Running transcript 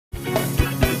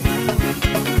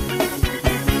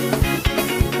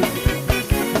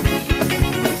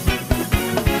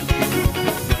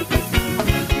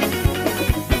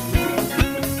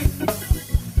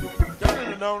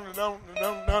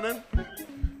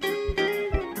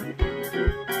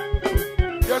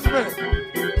a minute.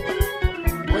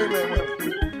 Wait a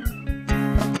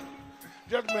minute.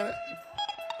 Just a minute.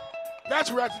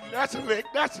 That's right. That's a lick.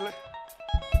 That's a lick.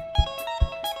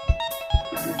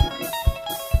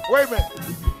 Wait a minute.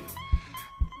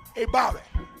 Hey, Bobby.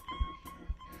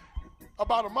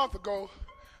 About a month ago,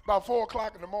 about 4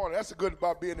 o'clock in the morning, that's the good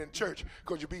about being in church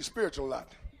because you be spiritual a lot.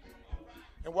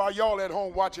 And while y'all at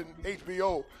home watching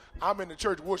HBO, I'm in the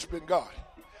church worshiping God.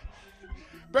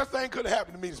 Best thing could have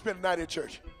happened to me to spend the night at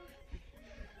church.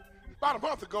 About a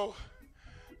month ago,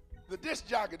 the disc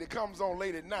jockey that comes on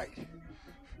late at night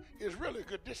is really a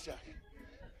good disc jockey.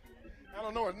 I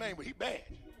don't know his name, but he bad.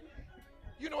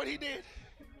 You know what he did?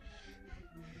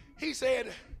 He said,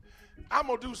 I'm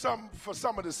going to do something for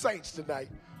some of the saints tonight.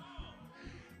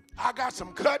 I got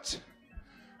some cuts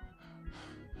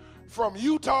from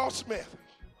Utah Smith.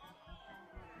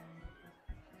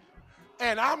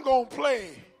 And I'm going to play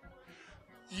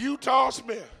Utah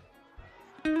Smith.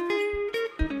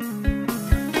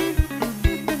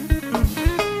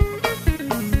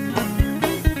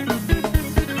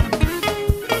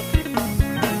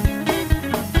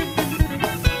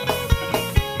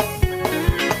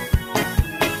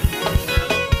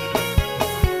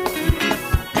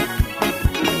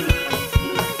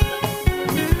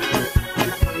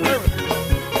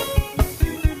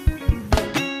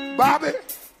 Bobby,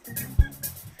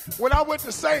 when I went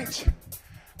to Saints,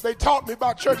 they taught me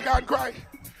about Church of God in Christ.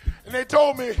 And they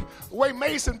told me the way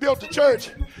Mason built the church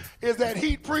is that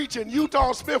he'd preach and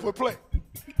Utah Smith would play.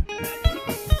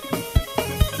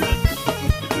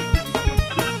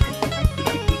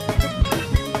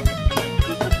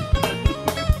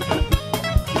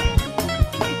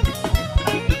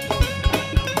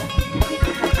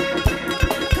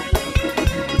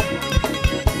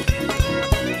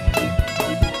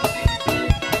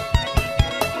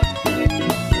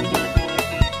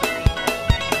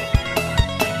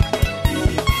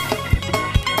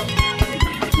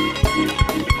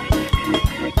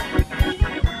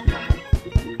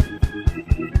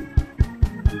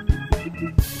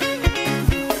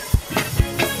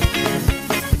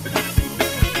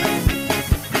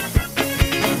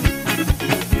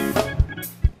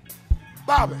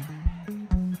 Bobby,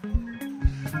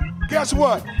 guess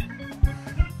what?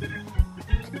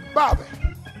 Bobby,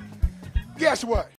 guess what?